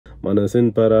மனசின்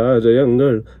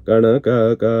பராஜயங்கள்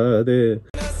கணக்காகாதே.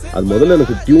 அது முதல்ல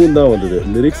எனக்கு டியூன் தான் வந்தது,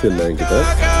 லிரிக்ஸ் இல்லை என்கிட்ட.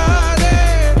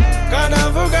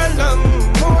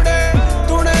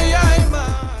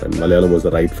 And Malayalam was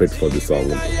the right fit for this song.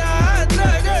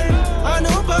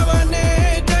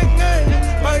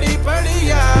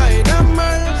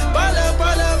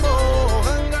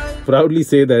 Proudly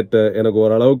say that எனக்கு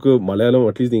ஓரளவுக்கு மலையாளம்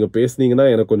அட்லீஸ்ட் நீங்கள் பேசுனீங்கன்னா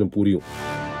எனக்கு கொஞ்சம் புரியும்.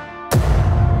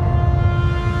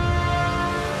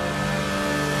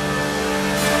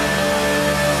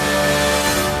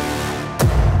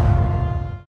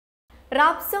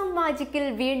 റാപ്പ് സോങ് മാജിക്കിൽ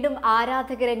വീണ്ടും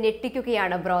ആരാധകരെ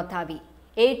ഞെട്ടിക്കുകയാണ് ബ്രോധാവി.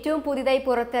 ഏറ്റവും പുതിയതായി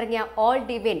പുറത്തിറങ്ങിയ ഓൾ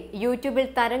ഡിവിൻ യൂട്യൂബിൽ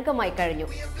തരംഗമായി കഴിഞ്ഞു.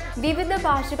 വിവിധ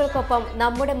ഭാഷകൾക്കൊപ്പം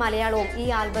നമ്മുടെ മലയാളവും ഈ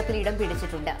ആൽബത്തിൽ ഇടം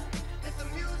പിടിച്ചിട്ടുണ്ട്.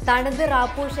 തനത്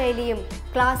റാപ്പു ശൈലിയും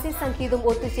ക്ലാസിക് സംഗീതവും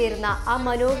ഒത്തുചേരുന്ന ആ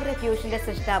മനോഹര ഫ്യൂഷന്റെ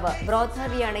സൃഷ്ടാവ്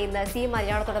ബ്രോധാവിയാണ് ഇന്ന് സീ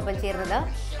മലയാളത്തോടൊപ്പം ചേരുന്നത്.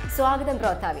 സ്വാഗതം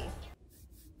ബ്രോധാവി.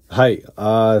 Hi,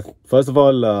 first of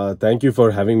all, thank you for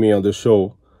having me on the show.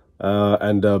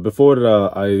 And before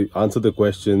I answer the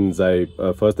questions, I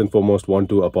first and foremost want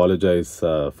to apologize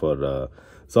for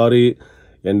sorry,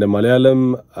 and Malayalam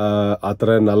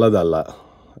atra nalladalla.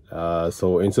 So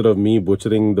instead of me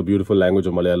butchering the beautiful language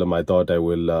of Malayalam, I thought I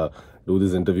will do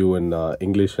this interview in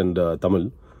English and Tamil.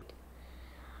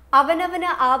 അവനവന്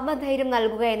ആത്മധൈര്യം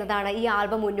നൽകുക എന്നതാണ് ഈ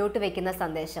album മുന്നോട്ട് വയ്ക്കുന്ന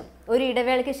സന്ദേശം. ഒരു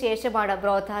ഇടവേളയ്ക്ക് ശേഷമാണ്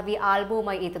ബ്രോധാവി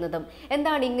ആൽബവുമായി എത്തുന്നതും.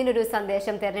 എന്താണ് ഇങ്ങനൊരു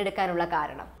സന്ദേശം തിരഞ്ഞെടുക്കാനുള്ള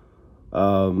കാരണം?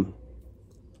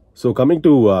 So coming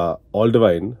to All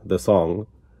Divine, the song,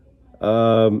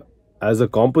 as a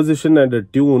composition and a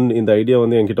tune, in the idea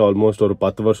வந்து என்கிட்ட ஆல்மோஸ்ட் ஒரு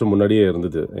 10 வருஷம் முன்னாடியே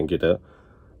இருந்தது என்கிட்ட.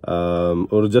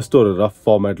 ஒரு ஜஸ்ட் ஒரு ரஃப்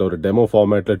ஃபார்மேட்டில், ஒரு டெமோ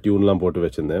ஃபார்மேட்டில் டியூன்லாம் போட்டு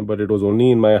வச்சுருந்தேன். But it was only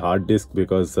in my hard disk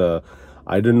because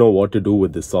I don't know what to do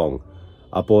with this song.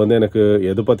 அப்போது வந்து எனக்கு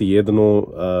எதை பற்றி ஏதனும்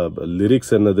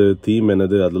லிரிக்ஸ் என்னது, தீம்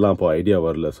என்னது, அதெல்லாம் அப்போ ஐடியா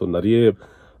வரல. ஸோ நிறைய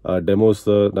டெமோஸ்,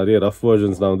 நிறைய ரஃப்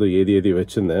வெர்ஷன்ஸ் நான் வந்து ஏதி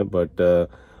வச்சுருந்தேன். பட்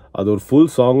அது ஒரு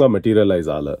ஃபுல் சாங்காக மெட்டீரியலைஸ்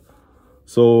ஆகலை.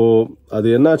 ஸோ அது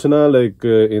என்னாச்சுன்னா, லைக்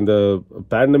இந்த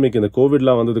பேண்டமிக், இந்த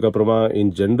கோவிட்லாம் வந்ததுக்கப்புறமா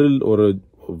இன் ஜென்ரல் ஒரு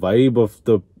vibe of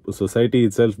the society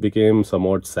it self became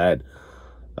somewhat chat.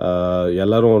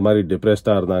 எல்லோரும் ஒரு மாதிரி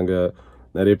டிப்ரெஸ்டாக இருந்தாங்க.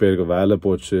 நிறைய பேருக்கு வேலை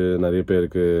போச்சு, நிறைய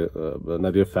பேருக்கு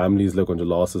நிறைய ஃபேமிலிஸில்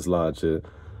கொஞ்சம் லாஸஸ்லாம் ஆச்சு.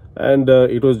 And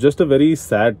it was just a very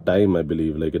sad time, I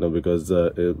believe. Like because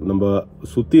நம்ம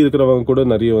சுற்றி இருக்கிறவங்க கூட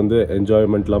நிறைய வந்து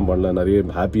என்ஜாய்மெண்ட்லாம் பண்ணல, நிறைய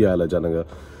ஹாப்பியாக இல்லை ஜனங்க.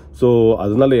 ஸோ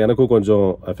அதனால எனக்கும் கொஞ்சம்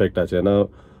எஃபெக்ட் ஆச்சு. ஏன்னா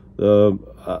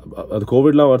அது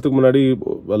கோவிட்லாம் வரதுக்கு முன்னாடி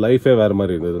லைஃபே வேறு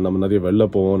மாதிரி இருந்தது. நம்ம நிறைய வெளில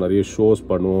போவோம், நிறைய ஷோஸ்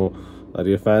பண்ணுவோம்,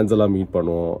 நிறைய ஃபேன்ஸ் எல்லாம் மீட்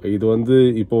பண்ணுவோம். இது வந்து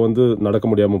இப்போ வந்து நடக்க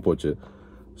முடியாமல் போச்சு.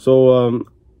 ஸோ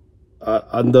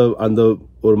அந்த அந்த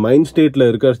ஒரு மைண்ட் ஸ்டேட்டில்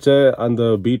இருக்கிறச்ச அந்த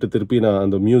பீட்டை திருப்பி நான்,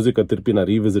 அந்த மியூசிக்கை திருப்பி நான்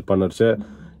ரீவிசிட் பண்ணச்ச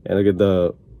எனக்கு இந்த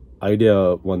ஐடியா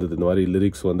வந்தது. இந்த மாதிரி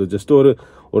லிரிக்ஸ் வந்து ஜஸ்ட்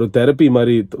ஒரு தெரப்பி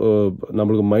மாதிரி,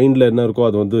 நம்மளுக்கு மைண்டில் என்ன இருக்கோ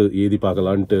அது வந்து எழுதி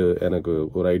பார்க்கலான்ட்டு எனக்கு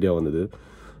ஒரு ஐடியா வந்தது.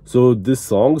 So this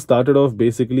song started off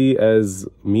basically as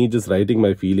me just writing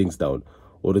my feelings down.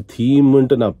 ஒரு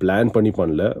தீம்ன்ட்டு நான் பிளான்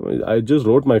பண்ணல. I just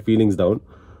road my feelings down.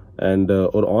 And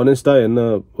ஒரு ஆனஸ்டாக என்ன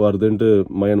வருதுன்ட்டு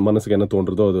மனசுக்கு என்ன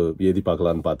தோன்றதோ அது எழுதி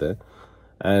பார்க்கலான்னு பார்த்தேன்.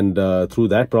 And through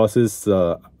that process,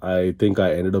 I think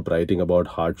I ended up writing about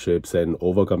hardships and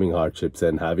overcoming hardships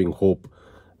and having hope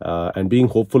and being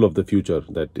hopeful of the future.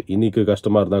 That இன்னைக்கு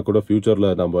கஷ்டமாக இருந்தால் கூட ஃப்யூச்சரில்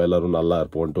நம்ம எல்லோரும் நல்லா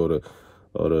இருப்போன்ட்டு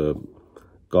ஒரு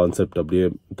கான்செப்ட் அப்படியே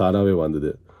தானாகவே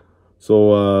வந்தது. So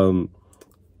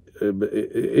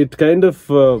it kind of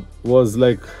was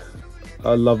like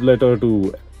a love letter to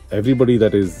everybody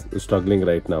that is struggling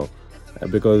right now,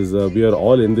 because we are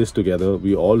all in this together.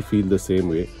 We all feel the same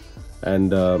way.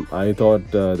 And I thought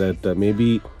that maybe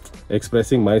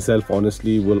expressing myself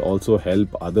honestly will also help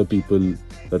other people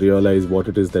realize what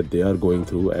it is that they are going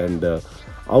through. And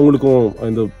அவங்களுக்கும்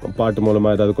இந்த பாட்டு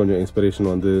மூலமாக ஏதாவது கொஞ்சம்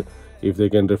inspiration வந்து, if they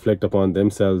can reflect upon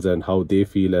themselves and how they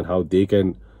feel and how they can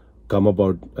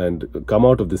come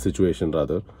out of this situation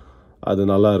rather, அது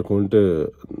நல்லா இருக்கும்ன்ட்டு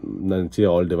நினச்சி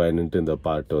ஆல் டிவைன்ட்டு இந்த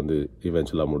பாட்டு வந்து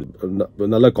இவென்ச்சுவலாக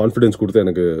நல்லா கான்ஃபிடென்ஸ் கொடுத்து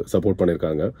எனக்கு சப்போர்ட்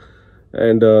பண்ணியிருக்காங்க.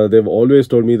 And they've always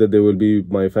told me that they will be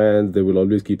my fans, they will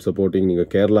always keep supporting. நீங்கள்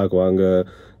கேரளாவுக்கு வாங்க,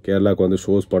 கேரளாவுக்கு வந்து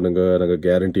ஷோஸ் பண்ணுங்கள், நாங்கள்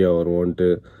கேரண்டியாக வருவோன்ட்டு.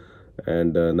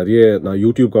 அண்ட் நிறைய நான்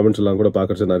யூடியூப் கமெண்ட்ஸ் எல்லாம் கூட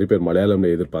பார்க்குறச்ச நிறைய பேர்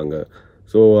மலையாளம்ல எதிர்ப்பாங்க.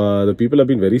 So the people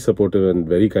have been very supportive and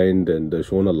very kind and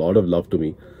shown a lot of love to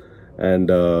me. And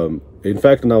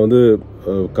in fact நான் வந்து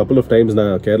கப்புள் ஆஃப் டைம்ஸ்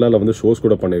நான் கேரளாவில் வந்து ஷோஸ்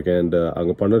கூட பண்ணியிருக்கேன். அண்ட்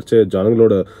அங்கே பண்ணச்ச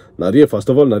ஜனங்களோட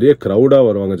ஃபர்ஸ்ட் ஆஃப் ஆல் நிறைய க்ரௌடாக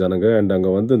வருவாங்க ஜனங்க. அண்ட்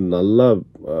அங்கே வந்து நல்லா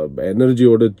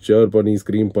எனர்ஜியோடு சேர் பண்ணி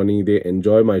ஸ்க்ரீம் பண்ணி they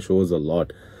enjoy my shows a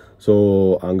lot. So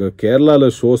அங்கே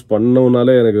கேரளாவில் ஷோஸ்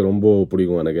பண்ணோம்னாலே எனக்கு ரொம்ப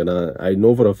பிடிக்கும் எனக்கு. ஏன்னா I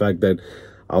know for a fact that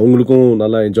அவங்களுக்கும்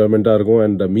நல்லா என்ஜாய்மெண்ட்டாக இருக்கும்.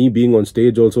 And me being on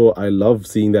stage also I love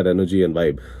seeing that energy and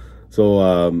vibe. So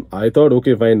I thought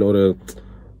okay fine, ஒரு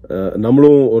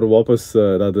நம்மளும் ஒரு வாபஸ்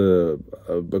ஏதாவது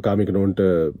காமிக்கணும்ன்ட்டு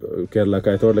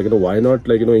கேரளாக்கு. I thought like why not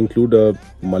like include a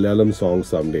Malayalam song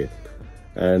someday.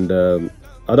 And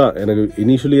அதான் எனக்கு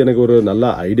இனிஷியலி எனக்கு ஒரு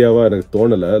நல்ல ஐடியாவாக எனக்கு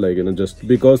தோணலை. லைக் ஜஸ்ட்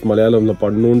பிகாஸ் மலையாளமில்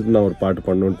பண்ணணுன்ட்டு நான் ஒரு பாட்டு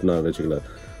பண்ணணுன்ட்டு நான் வச்சுக்கல.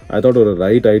 I thought ஒரு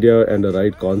right idea and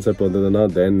right concept வந்ததுன்னா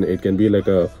then it can be like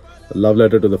a love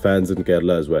letter to the fans in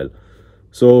Kerala as well.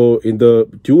 So இந்த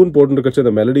டியூன் போட்டுருக்கச்சு,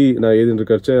 அந்த மெலடி நான்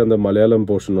எழுதிருக்கச்சு, அந்த மலையாளம்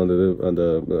போர்ஷன் வந்தது. அந்த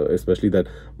எஸ்பெஷலி தட்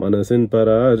மனசின்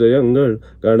பராஜயங்கள்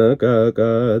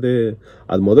கணக்காதே,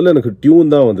 அது முதல்ல எனக்கு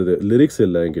டியூன் தான் வந்தது, லிரிக்ஸ்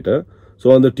இல்லை என்கிட்ட. ஸோ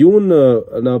அந்த டியூன்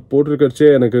நான் போட்டிருக்கச்சே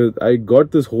எனக்கு I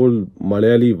got this whole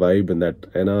Malayali vibe in that.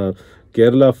 ஏன்னா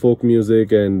Kerala folk music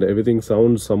and everything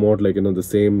sounds somewhat like the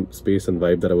same space and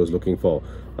vibe that I was looking for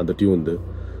on the tune.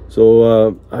 So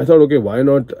I thought, okay, why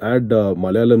not add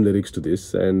Malayalam lyrics to this?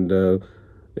 And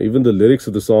even the lyrics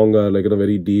of the song are like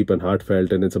very deep and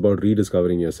heartfelt, and it's about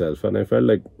rediscovering yourself. And I felt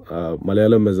like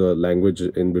Malayalam as a language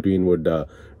in between would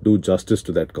do justice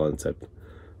to that concept.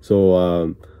 So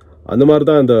அந்த மாதிரி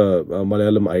தான் அந்த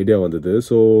Malayalam idea வந்தது.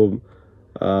 So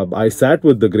I sat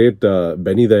with the great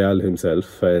Benny Dayal himself,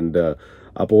 and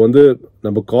அப்போ வந்து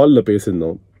நம்ம காலில்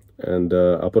பேசியிருந்தோம். அண்ட்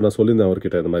அப்போ நான் சொல்லியிருந்தேன்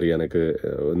அவர்கிட்ட, இந்த மாதிரி எனக்கு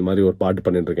இந்த மாதிரி ஒரு பாட்டு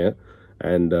பண்ணிட்டுருக்கேன்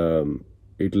and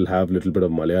it will have little bit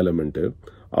of மலையாளம்ன்ட்டு.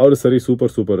 அவர் சரி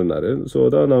சூப்பர்னாரு. ஸோ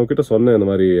அதான் நான் அவர்கிட்ட சொன்னேன், இந்த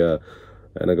மாதிரி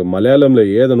எனக்கு மலையாளமில்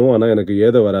ஏதணும், ஆனால் எனக்கு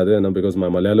ஏத வராது, ஏன்னா because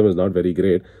my Malayalam is not very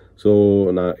great. So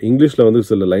நான் இங்கிலீஷில் வந்து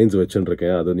சில லைன்ஸ்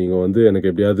வச்சுட்டுருக்கேன், அதை நீங்கள் வந்து எனக்கு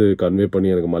எப்படியாவது கன்வே பண்ணி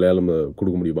எனக்கு மலையாளம்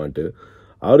கொடுக்க முடியுமான்ட்டு.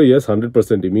 அவரு எஸ்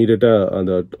 100% இமீடியட்டாக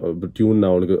அந்த டியூன்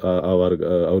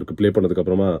அவருக்கு ப்ளே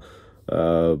பண்ணதுக்கப்புறமா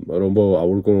ரொம்ப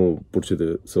அவருக்கும் பிடிச்சிது.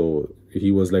 So he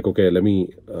was like okay let me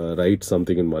right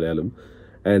something in Malayalam.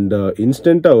 And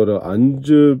இன்ஸ்டண்ட்டாக ஒரு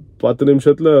 5-10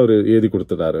 நிமிஷத்தில் அவர் எழுதி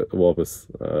கொடுத்துட்டாரு வாபஸ்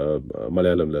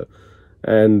மலையாளமில்.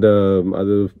 அண்ட்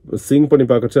அது சிங் பண்ணி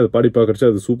பார்க்கறச்சு, அது பாடி பார்க்கறச்சு,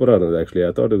 அது சூப்பராக இருந்தது. Actually I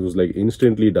thought it was like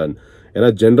instantly ton. ஏன்னா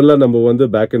ஜென்ரலாக நம்ம வந்து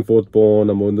பேக் அண்ட் ஃபோர்த் போவோம்,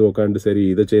 நம்ம வந்து உட்காந்து சரி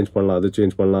இதை சேஞ்ச் பண்ணலாம், அதை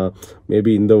சேஞ்ச் பண்ணலாம்,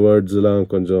 மேபி இந்த வேர்ட்ஸ்லாம்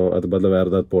கொஞ்சம் அது பதில் வேறு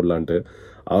ஏதாவது போடலான்ட்டு.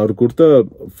 அவர் கொடுத்த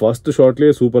ஃபர்ஸ்ட்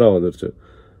ஷார்ட்லேயே சூப்பராக வந்துருச்சு.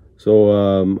 So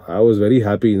I was very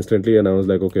happy instantly. And I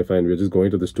was like okay fine, we are just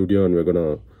going to the studio and we are gonna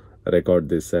record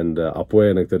this. And அப்போவே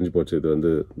எனக்கு தெரிஞ்சு போச்சு இது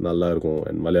வந்து நல்லா இருக்கும்.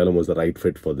 And Malayalam was the right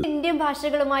fit for this. Indian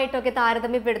ഭാഷകളുമായിട്ടൊക്കെ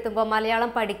താരതമ്യപ്പെടുത്തുമ്പോൾ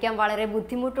മലയാളം പഠിക്കാൻ വളരെ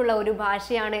ബുദ്ധിമുട്ടുള്ള ഒരു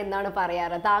ഭാഷയാണ് എന്നാണ്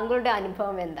പറയാറ്. താങ്കളുടെ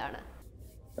അനുഭവം എന്താണ്?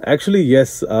 Actually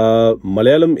yes,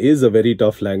 Malayalam is a very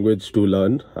tough language to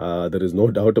learn. There is no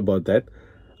doubt about that.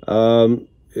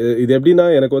 இது எப்படின்னா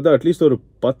எனக்கு வந்து அட்லீஸ்ட் ஒரு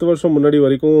 10 வருஷம் முன்னாடி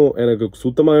வரைக்கும் எனக்கு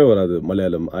சுத்தமாகவே வராது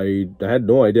மலையாளம். ஐ had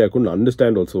no idea, I couldn't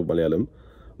understand also Malayalam.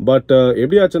 But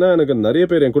எப்படி ஆச்சுன்னா எனக்கு நிறைய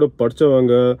பேர் என் கூட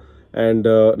படித்தவங்க அண்ட்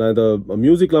நான் இந்த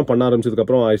மியூசிக்லாம் பண்ண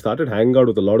ஆரம்பிச்சதுக்கப்புறம் I started hang out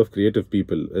with lot of creative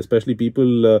people, especially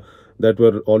people that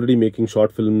were already making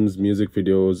short films, music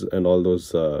videos and all those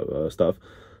staff.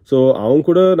 So அவங்க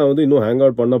கூட நான் வந்து இன்னும் ஹேங்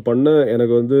அவுட் பண்ண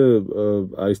எனக்கு வந்து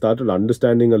I started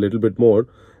understanding a little bit more.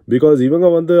 Because இவங்க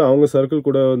வந்து அவங்க சர்க்கிள்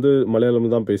கூட வந்து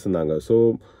மலையாளம் தான் பேசியிருந்தாங்க. ஸோ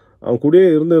அவங்க கூடயே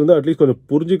இருந்து அட்லீஸ்ட் கொஞ்சம்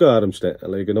புரிஞ்சிக்க ஆரம்பிச்சிட்டேன்.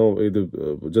 லைக் இது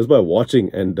ஜஸ்ட் பை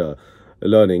வாட்சிங் and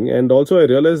learning. And also I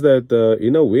realized that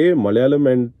in a way Malayalam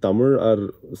and Tamil are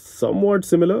somewhat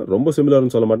similar, romba similar nu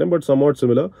solla maten, but somewhat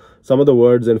similar. Some of the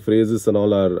words and phrases and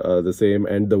all are the same,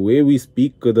 and the way we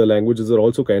speak the languages are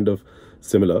also kind of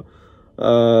similar.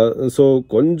 So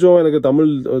konjam enakku Tamil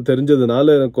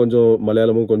therinjadanaala enakku konjam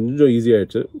Malayalamum konjam easy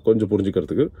aichu konjam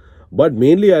purinjikradhukku. But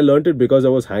mainly I learned it because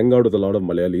I was hanging out with a lot of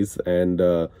Malayalis,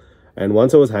 and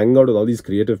once I was hanging out with all these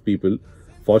creative people,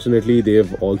 fortunately they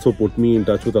have also put me in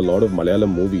touch with a lot of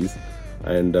Malayalam movies.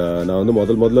 And நான் வந்து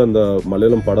முதல்ல அந்த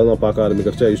மலையாளம் படம் நான் பார்க்க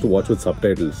ஆரம்பிக்கிறச்சு I used to watch with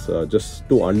subtitles just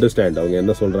to understand அவங்க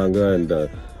என்ன சொல்கிறாங்க and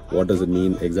what does it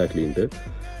mean exactly into.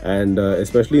 And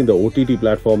especially இந்த OTT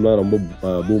பிளாட்ஃபார்ம்லாம் ரொம்ப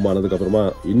பூம் ஆனதுக்கப்புறமா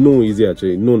இன்னும் ஈஸியாச்சு,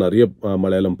 இன்னும் நிறைய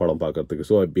மலையாளம் படம் பார்க்கறதுக்கு.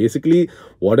 So basically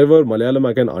whatever Malayalam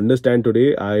I can understand today,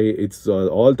 it's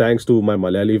all thanks to my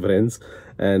Malayali friends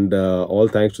and all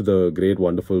thanks to the great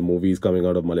wonderful movies coming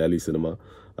out of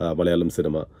Malayalam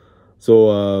cinema. So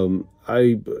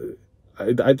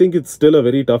I think it's still a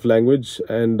very tough language,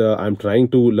 and I'm trying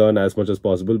to learn as much as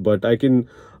possible. But I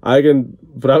can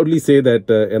proudly say that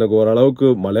எனக்கு ஓரளவுக்கு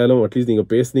Malayalam at least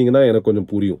நீங்கள் பேசுனீங்கன்னா எனக்கு கொஞ்சம்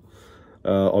புரியும்.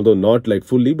 although not like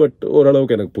fully, but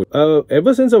ஓரளவுக்கு எனக்கு புரியும்.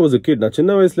 ever since I was a kid, நான்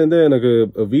சின்ன வயசுலேருந்தே எனக்கு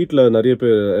வீட்டில் நிறைய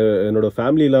பேர் என்னோட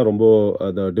ஃபேமிலிலாம் ரொம்ப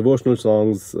அந்த devotional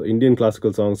songs, Indian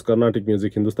classical songs, Carnatic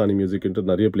music, Hindustani மியூசிக்ன்ட்டு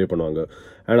நிறைய ப்ளே பண்ணுவாங்க.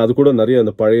 அண்ட் அது கூட நிறைய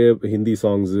அந்த பழைய ஹிந்தி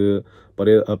சாங்ஸு,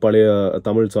 பழைய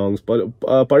தமிழ் சாங்ஸ்,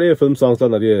 பழைய ஃபிலிம்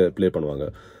சாங்ஸ்லாம் நிறைய ப்ளே பண்ணுவாங்க.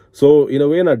 ஸோ இன்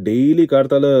வே நான் டெய்லி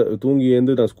கார்த்தால தூங்கி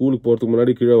எழுந்து நான் ஸ்கூலுக்கு போகிறதுக்கு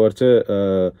முன்னாடி கீழே வரைச்ச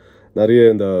நிறைய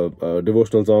இந்த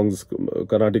டிவோஷனல் சாங்ஸ்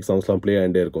கர்நாடிக் சாங்ஸ்லாம் ப்ளே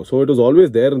ஆகிட்டே இருக்கும். So it was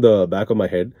always there in the back of my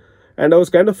head and I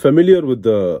was kind of familiar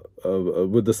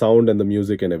with the sound and the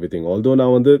music and every thing. Although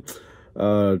நான் வந்து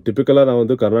டிப்பிக்கலாக நான்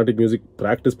வந்து கர்நாடிக் மியூசிக்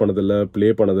ப்ராக்டிஸ் பண்ணதில்லை, play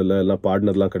பண்ணதில்லை, எல்லாம்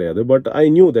பாடினதுலாம் கிடையாது. பட் ஐ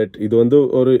நியூ தட் இது வந்து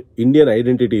ஒரு இந்தியன்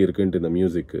ஐடென்டிட்டி இருக்குன்ட்டு இந்த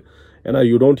மியூசிக்கு. ஏன்னா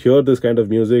you don't here this kind of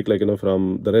music like from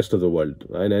the rest of the world.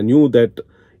 And I knew that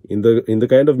இந்த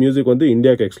கைண்ட் ஆஃப் மியூசிக் வந்து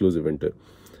இந்தியாவுக்கு எக்ஸ்க்ளூசிவ்ன்ட்டு.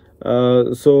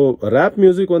 ஸோ ரேப்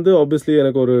மியூசிக் வந்து ஆப்வியஸ்லி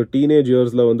எனக்கு ஒரு டீனேஜ்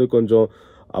இயர்ஸில் வந்து கொஞ்சம்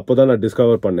அப்போ தான் நான்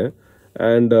டிஸ்கவர் பண்ணேன்.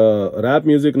 அண்ட் ரேப்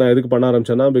மியூசிக் நான் எதுக்கு பண்ண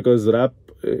ஆரம்பிச்சேன்னா, பிகாஸ் ரேப்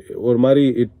ஒரு மாதிரி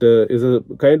it is a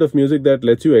kind of music that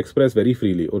let's you express very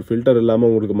freely. ஒரு ஃபில்டர் இல்லாமல்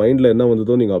உங்களுக்கு மைண்டில் என்ன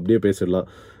வந்ததோ நீங்கள் அப்படியே பேசிடலாம்.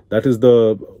 That is the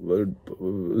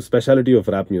speciality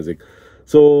of rape music.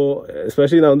 So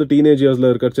especially நான் வந்து டீனேஜ் இயர்ஸில்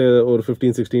இருக்கிறச்ச ஒரு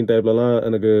 15-16 டைப்லலாம்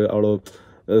எனக்கு அவ்வளோ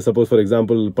சப்போஸ் ஃபார்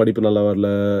எக்ஸாம்பிள் படிப்பு நல்லா வரல,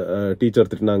 டீச்சர்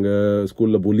திட்டினாங்க,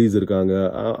 ஸ்கூலில் புலீஸ் இருக்காங்க,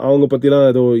 அவங்க பற்றிலாம்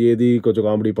ஏதோ ஏதி கொஞ்சம்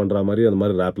காமெடி பண்ணுற மாதிரி அந்த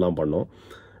மாதிரி ரேப்லாம் பண்ணோம்.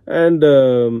 அண்ட்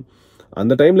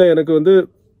அந்த டைமில் எனக்கு வந்து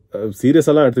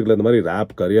சீரியஸெல்லாம் எடுத்துக்கல, இந்த மாதிரி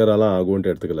ரேப் கரியரெல்லாம்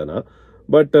ஆகும்ன்ட்டு எடுத்துக்கலனா.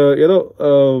 பட் ஏதோ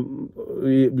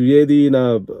ஏதி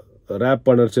நான் ரேப்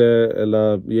பண்ணறச்ச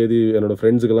எல்லாம் ஏதி என்னோடய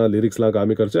ஃப்ரெண்ட்ஸுக்கெல்லாம் லிரிக்ஸ்லாம்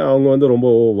காமிக்கிறச்ச அவங்க வந்து ரொம்ப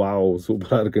வாவ்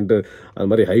சூப்பராக இருக்குன்ட்டு அது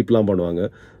மாதிரி ஹைப்லாம் பண்ணுவாங்க.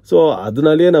 ஸோ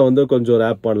அதனாலேயே நான் வந்து கொஞ்சம்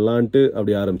ரேப் பண்ணலான்ட்டு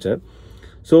அப்படி ஆரம்பித்தேன்.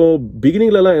 ஸோ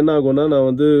பிகினிங்லலாம் என்ன ஆகும்னா, நான்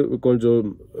வந்து கொஞ்சம்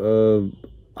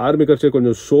ஆரம்பிக்கிறச்சே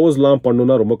கொஞ்சம் ஷோஸ்லாம்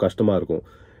பண்ணணுன்னா ரொம்ப கஷ்டமாக இருக்கும்.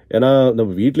 ஏன்னா நம்ம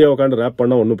வீட்லேயே உட்காந்து ரேப்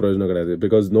பண்ணால் ஒன்றும் பிரயோஜனம் கிடையாது.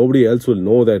 Because nobody else will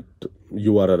know that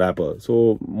you are a rapper. So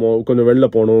கொஞ்சம் வெளில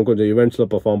போகணும், கொஞ்சம்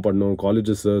ஈவெண்ட்ஸில் பர்ஃபார்ம் பண்ணணும்,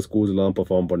 காலேஜஸ் ஸ்கூல்ஸ்லாம்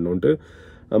பர்ஃபார்ம் பண்ணணுன்ட்டு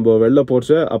நம்ம வெளில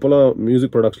போகிறச்ச அப்போல்லாம்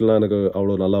மியூசிக் ப்ரொடக்ஷன்லாம் எனக்கு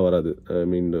அவ்வளோ நல்லா வராது. ஐ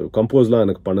மீன் கம்போஸ்லாம்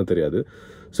எனக்கு பண்ண தெரியாது.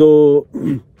 ஸோ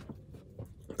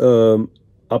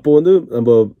அப்போ வந்து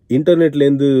நம்ம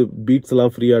இன்டர்நெட்லேருந்து பீட்ஸ்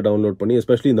எல்லாம் ஃப்ரீயாக டவுன்லோட் பண்ணி,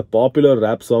 எஸ்பெஷலி இந்த பாப்புலர்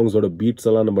ரேப் சாங்ஸோட பீட்ஸ்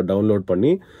எல்லாம் நம்ம டவுன்லோட்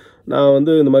பண்ணி நான்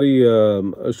வந்து இந்த மாதிரி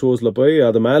ஷோஸில் போய்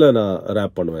அது மேலே நான்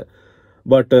ரேப் பண்ணுவேன்.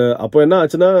 பட் அப்போ என்ன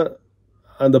ஆச்சுன்னா,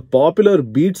 அந்த பாப்புலர்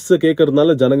பீட்ஸை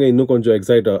கேட்கறதுனால ஜனங்க இன்னும் கொஞ்சம்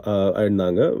எக்ஸைட்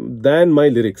ஆயிருந்தாங்க தேன் மை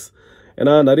லிரிக்ஸ்.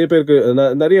 ஏன்னா நிறைய பேருக்கு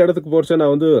நிறைய இடத்துக்கு போகிறச்சேன்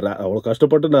நான் வந்து அவ்வளோ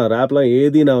கஷ்டப்பட்டு நான் ரேப்லாம்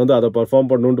ஏதி நான் வந்து அதை பர்ஃபார்ம்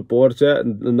பண்ணணுன்ட்டு போகிறச்சேன்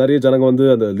நிறைய ஜனங்க வந்து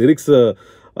அந்த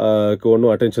லிரிக்ஸுக்கு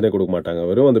ஒன்றும் அட்டென்ஷனே கொடுக்க மாட்டாங்க,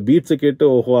 வெறும் அந்த பீட்ஸை கேட்டு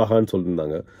ஓஹோ ஆஹான்னு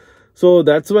சொல்லியிருந்தாங்க. So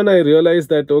that's when I realized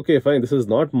that okay fine, this is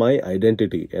not my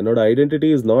identity. என்னோட identity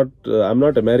is not, I'm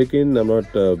not American, I'm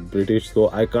not British, so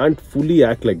I can't fully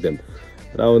act like them.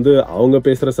 நான் வந்து அவங்க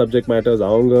பேசுகிற சப்ஜெக்ட் மேட்டர்ஸ்,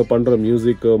 அவங்க பண்ணுற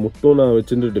music மட்டும் நான்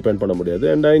வச்சுட்டு டிபெண்ட் பண்ண முடியாது.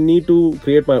 And I need to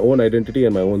create my own identity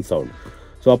and my own sound.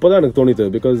 So அப்போ தான் எனக்கு தோணிது,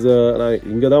 பிகாஸ் நான்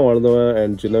இங்கே தான் வாழ்ந்தவன்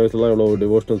அண்ட் சின்ன வயசுலாம் இவ்வளோ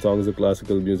டிவோஷனல் சாங்ஸு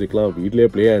கிளாசிக்கல் மியூசிக்லாம் வீட்லேயே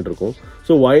ப்ளே ஆகிட்டு இருக்கும்.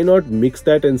 So why not mix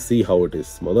that and see how it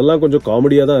is. முதல்லாம் கொஞ்சம்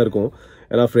காமெடியாக தான் இருக்கும்.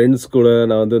 ஏன்னா ஃப்ரெண்ட்ஸ் கூட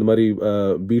நான் வந்து இந்த மாதிரி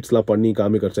பீட்ஸ்லாம் பண்ணி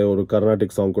காமிக்கிறச்சேன். ஒரு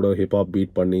கர்நாடிக் சாங் கூட ஹிப்ஹாப்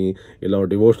பீட் பண்ணி, இல்லை ஒரு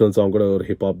டிவோஷனல் சாங் கூட ஒரு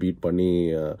ஹிப்ஹாப் பீட் பண்ணி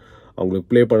அவங்களுக்கு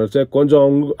ப்ளே பண்ணுறச்ச கொஞ்சம்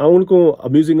அவங்களுக்கும்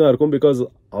அம்யூசிங்காக இருக்கும். பிகாஸ்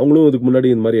அவங்களும் இதுக்கு முன்னாடி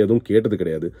இந்த மாதிரி எதுவும் கேட்டது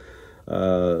கிடையாது.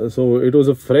 So it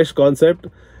was a fresh concept.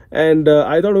 And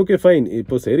I thought okay fine,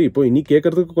 இப்போ சரி இப்போ இன்னி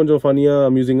கேட்கறதுக்கு கொஞ்சம் ஃபனியாக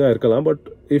அம்யூசிங்காக இருக்கலாம். But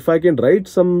if I can write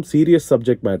some serious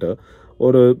subject matter,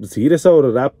 ஒரு சீரியஸாக ஒரு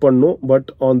ரேப் பண்ணணும், but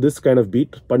on this kind of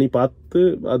beat பண்ணி பார்த்து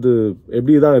அது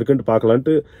எப்படி தான் இருக்குன்ட்டு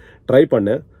பார்க்கலான்ட்டு ட்ரை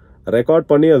பண்ணேன். ரெக்கார்ட்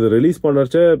பண்ணி அது ரிலீஸ்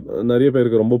பண்ணறச்ச நிறைய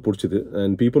பேருக்கு ரொம்ப பிடிச்சிது.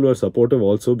 And people are supportive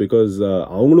also, because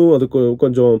அவங்களும் அதுக்கு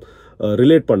கொஞ்சம்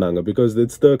ரிலேட் பண்ணாங்க. Because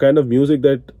it's the kind of music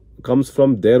that comes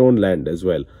from their own land as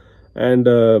well. And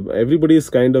everybody's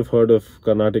kind of heard of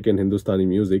Carnatic and Hindustani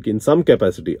music in some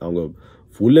capacity. அவங்க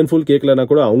full and full கேட்கலனா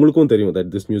கூட அவங்களுக்கும் தெரியும் that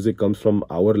this music comes from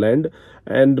our land.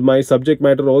 And my subject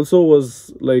matter also was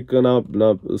like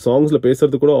நான் சாங்ஸ்ல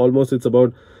பேசுறது கூட almost it's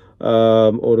about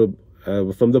or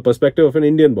from the perspective of an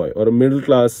Indian boy or a middle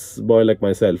class boy like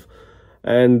myself.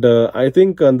 And I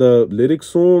think அந்த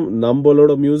லிரிக்ஸும்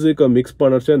நம்மளோட மியூசிக்கை mix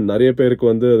பண்ணறச்ச நிறைய பேருக்கு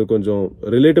வந்து அது கொஞ்சம்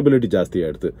ரிலேட்டபிலிட்டி ஜாஸ்தி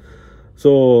ஆயிடுது.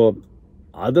 ஸோ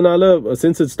அதனால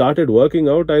since it started working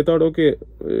out, I thought okay,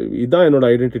 இதான் என்னோட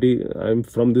identity, I'm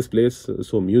from this place.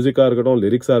 So மியூசிக்காக இருக்கட்டும்,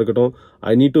 லிரிக்ஸாக இருக்கட்டும்,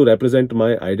 I need to represent my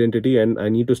identity and I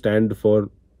need to stand for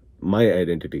my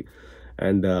identity.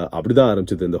 And அப்படி தான்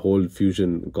ஆரம்பிச்சது இந்த whole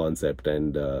fusion concept.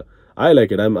 And I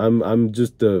like it. I'm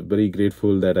just very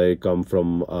grateful that I come from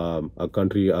a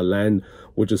country, a land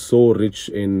which is so rich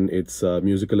in its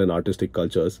musical and artistic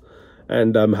cultures.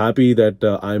 And I'm happy that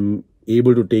I'm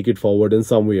able to take it forward in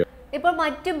some way. ഇപ്പോൾ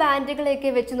മറ്റു ബാൻഡുകളെയൊക്കെ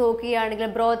വെച്ച് നോക്കുകയാണെങ്കിൽ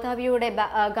ബ്രോധാവിയുടെ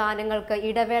ഗാനങ്ങൾക്ക്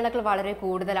ഇടവേളകൾ വളരെ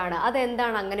കൂടുതലാണ്.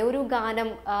 അതെന്താണ് അങ്ങനെ ഒരു ഗാനം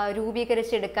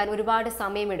രൂപീകരിച്ചെടുക്കാൻ ഒരുപാട്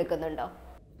സമയം എടുക്കുന്നുണ്ടോ?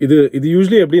 இது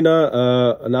யூஸ்வலி எப்படின்னா,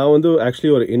 நான் வந்து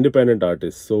ஆக்சுவலி ஒரு இண்டிபெண்ட்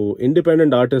ஆர்டிஸ்ட். ஸோ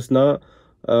இண்டிபெண்ட் ஆர்டிஸ்ட்னா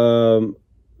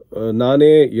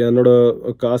நானே என்னோட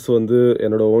காசு வந்து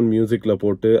என்னோட ஓன் மியூசிக்கில்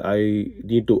போட்டு I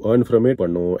need to earn from it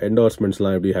பண்ணும்,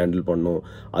 என்டார்ஸ்மெண்ட்ஸ்லாம் எப்படி ஹேண்டில் பண்ணும்,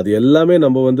 அது எல்லாமே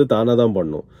நம்ம வந்து தானாக தான்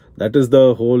பண்ணணும். That is the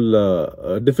whole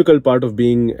difficult part of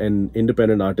being an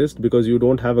independent artist, because you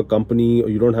don't have a company,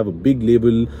 you don't have a big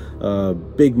label,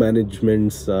 big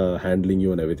managements handling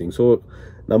you and everything. So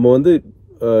நம்ம வந்து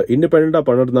இண்டிபெண்ட்டாக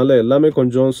பண்ணுறதுனால எல்லாமே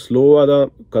கொஞ்சம் ஸ்லோவாக தான்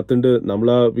கற்றுண்டு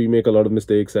நம்மளா we make a lot of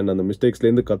mistakes, and அந்த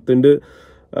மிஸ்டேக்ஸ்லேருந்து கற்றுண்டு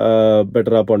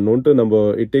பெட்டராக பண்ணணுன்ட்டு நம்ம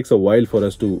it takes a while for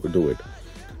us to do it.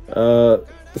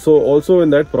 So also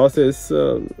in that process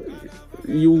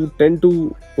you ten to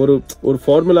ஒரு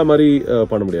ஃபார்முலா மாதிரி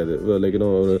பண்ண முடியாது. லைக் யூனோ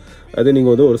ஒரு அதே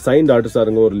நீங்கள் வந்து ஒரு சைன்ட் ஆர்டிஸ்டாக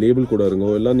இருங்க, ஒரு லேபிள் கூட இருங்க,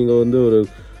 இல்லை நீங்கள் வந்து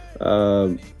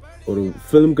ஒரு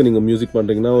ஃபிலிம்க்கு நீங்கள் மியூசிக்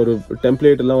பண்ணுறீங்கன்னா ஒரு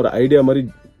டெம்ப்ளேட் எல்லாம் ஒரு ஐடியா மாதிரி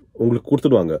உங்களுக்கு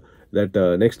கொடுத்துடுவாங்க. தட்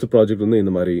நெக்ஸ்ட் ப்ராஜெக்ட் வந்து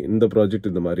இந்த மாதிரி, இந்த ப்ராஜெக்ட்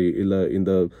இந்த மாதிரி, இல்லை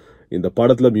இந்த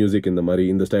படத்தில் மியூசிக் இந்த மாதிரி,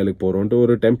 இந்த ஸ்டைலுக்கு போகிறோன்ட்டு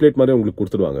ஒரு டெம்ப்ளேட் மாதிரி உங்களுக்கு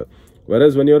கொடுத்துடுவாங்க.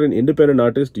 whereas when you're an independent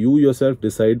artist, you yourself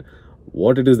decide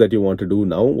what it is that you want to do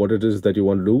now, what it is that you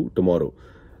want to do tomorrow.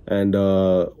 And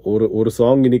ஒரு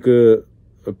சாங் இன்னைக்கு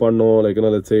பண்ணோம், like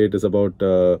you know let's say it is about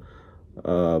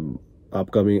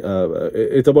upcoming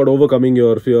it's about overcoming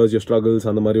your fears, your struggles,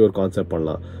 and the mari or concept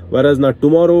pannalam. Whereas now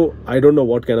tomorrow I don't know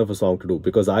what kind of a song to do,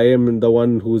 because I am the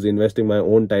one who's investing my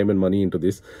own time and money into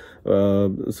this.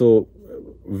 So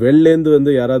வெள்ளேந்து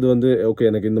வந்து யாராவது வந்து okay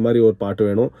எனக்கு இந்த மாதிரி ஒரு பாட்டு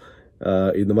வேணும்,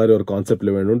 இந்த மாதிரி ஒரு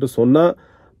கான்செப்டில் வேணும்ட்டு சொன்னால்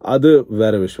அது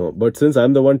வேறு விஷயம். But since I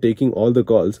am the one taking all the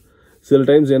calls, சில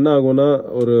டைம்ஸ் என்ன ஆகும்னா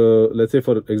ஒரு லெட்ஸ் சே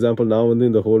ஃபார் எக்ஸாம்பிள் நான் வந்து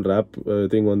இந்த ஹோல் ரேப்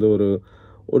திங் வந்து ஒரு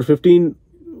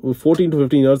 14 to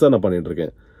 15 years தான் நான்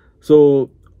பண்ணிட்டுருக்கேன். ஸோ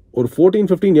ஒரு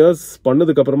 14-15 years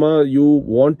பண்ணதுக்கப்புறமா you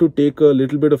want to take a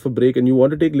little bit of a break, and you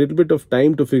want to take little bit of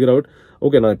time to figure out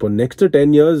okay நான் இப்போ next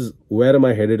 10 years where am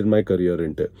I headed in my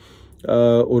career-ன்ட்டு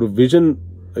ஒரு vision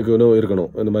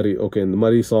இருக்கணும். இந்த மாதிரி okay இந்த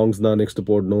மாதிரி songs தான் next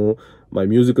போடணும், my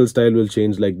musical style will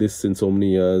change like this in so many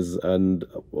years, and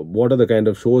what are the kind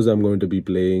of shows I'm going to be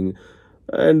playing.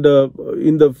 And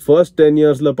இந்த first 10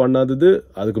 yearsல பண்ணாதது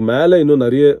அதுக்கு மேலே இன்னும்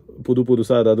நிறைய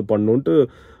புதுசாக ஏதாவது பண்ணணுன்ட்டு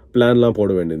பிளான்லாம்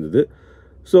போட வேண்டியிருந்தது.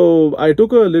 So I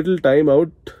took a little time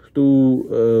out to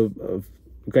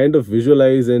kind of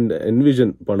visualise and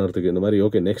envision பண்ணுறதுக்கு இந்த மாதிரி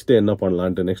ஓகே நெக்ஸ்ட்டு என்ன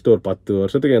பண்ணலான்ட்டு, நெக்ஸ்ட் ஒரு 10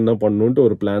 வருஷத்துக்கு என்ன பண்ணணுன்ட்டு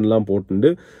ஒரு பிளான்லாம்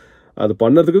போட்டுண்டு அது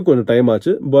பண்ணுறதுக்கு கொஞ்சம் டைம்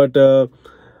ஆச்சு. But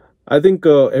I think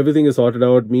everything is sorted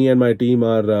out. Me and my team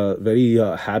are very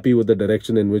happy with the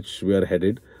direction in which we are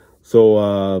headed. So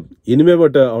inime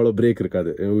but avlo break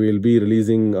irukadu. We will be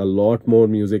releasing a lot more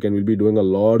music and we'll be doing a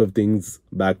lot of things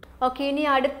back. Okay, ini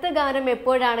adutha gaanam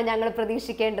eppoഴാണ് ഞങ്ങൾ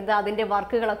പ്രതീക്ഷിക്കേണ്ടത്? അതിന്റെ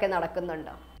വർക്കുകളൊക്കെ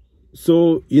നടക്കുന്നുണ്ടോ? So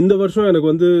இந்த வருஷம்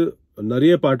எனக்கு வந்து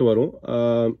நிறைய பாட்டு வரும்.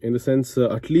 In the sense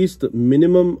at least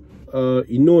minimum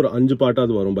இன்னொரு 5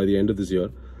 பாட்டாவது வரும் by the end of this year.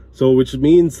 So which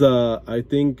means I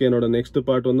think என்னோட next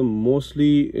part வந்து mostly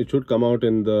it should come out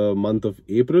in the month of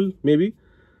April maybe.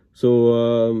 So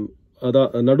அதான்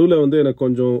நடுவில் வந்து எனக்கு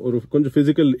கொஞ்சம்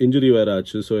physical injury வேறு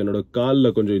ஆச்சு. ஸோ என்னோட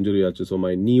காலில் கொஞ்சம் இன்ஜுரி ஆச்சு. So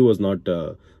my knee was not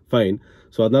fine.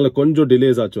 So அதனால கொஞ்சம்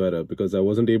டிலேஸ் ஆச்சு வேறு, because I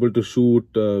wasn't able to shoot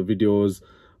videos,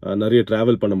 நிறைய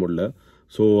ட்ராவல் பண்ண முடியல.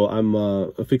 So I'm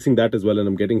fixing that as well and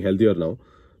I'm getting healthier now.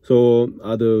 So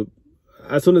அது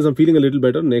as soon as I'm feeling a little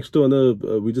better, next one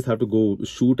we just have to go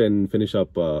shoot and finish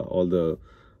up all the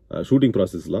shooting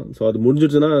process la. So adu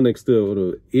mudinjirchuna next oru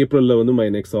April la vandu my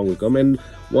next song will come, and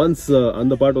once and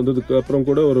the part vandadukku appuram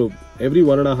kuda oru every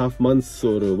 1.5 months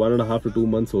or 1.5 to 2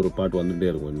 months oru part vandunde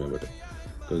irukum inme, but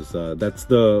because that's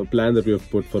the plan that we have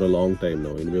put for a long time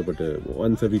now anyway. But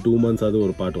once every 2 months adu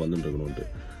oru part vandundirukonu.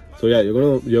 So yeah,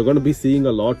 you're going to be seeing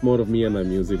a lot more of me and my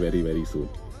music very very soon.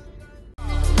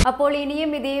 അപ്പോൾ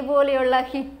ഇനിയും ഇതേപോലെയുള്ള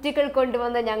ഹിറ്റുകൾ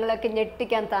കൊണ്ടുവന്ന് ഞങ്ങളൊക്കെ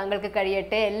ഞെട്ടിക്കാൻ താങ്കൾക്ക്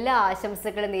കഴിയട്ടെ. എല്ലാ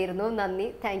ആശംസകളും നേരുന്നു. നന്ദി.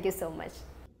 Thank you so much.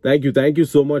 Thank you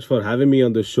so much for having me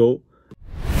on the show.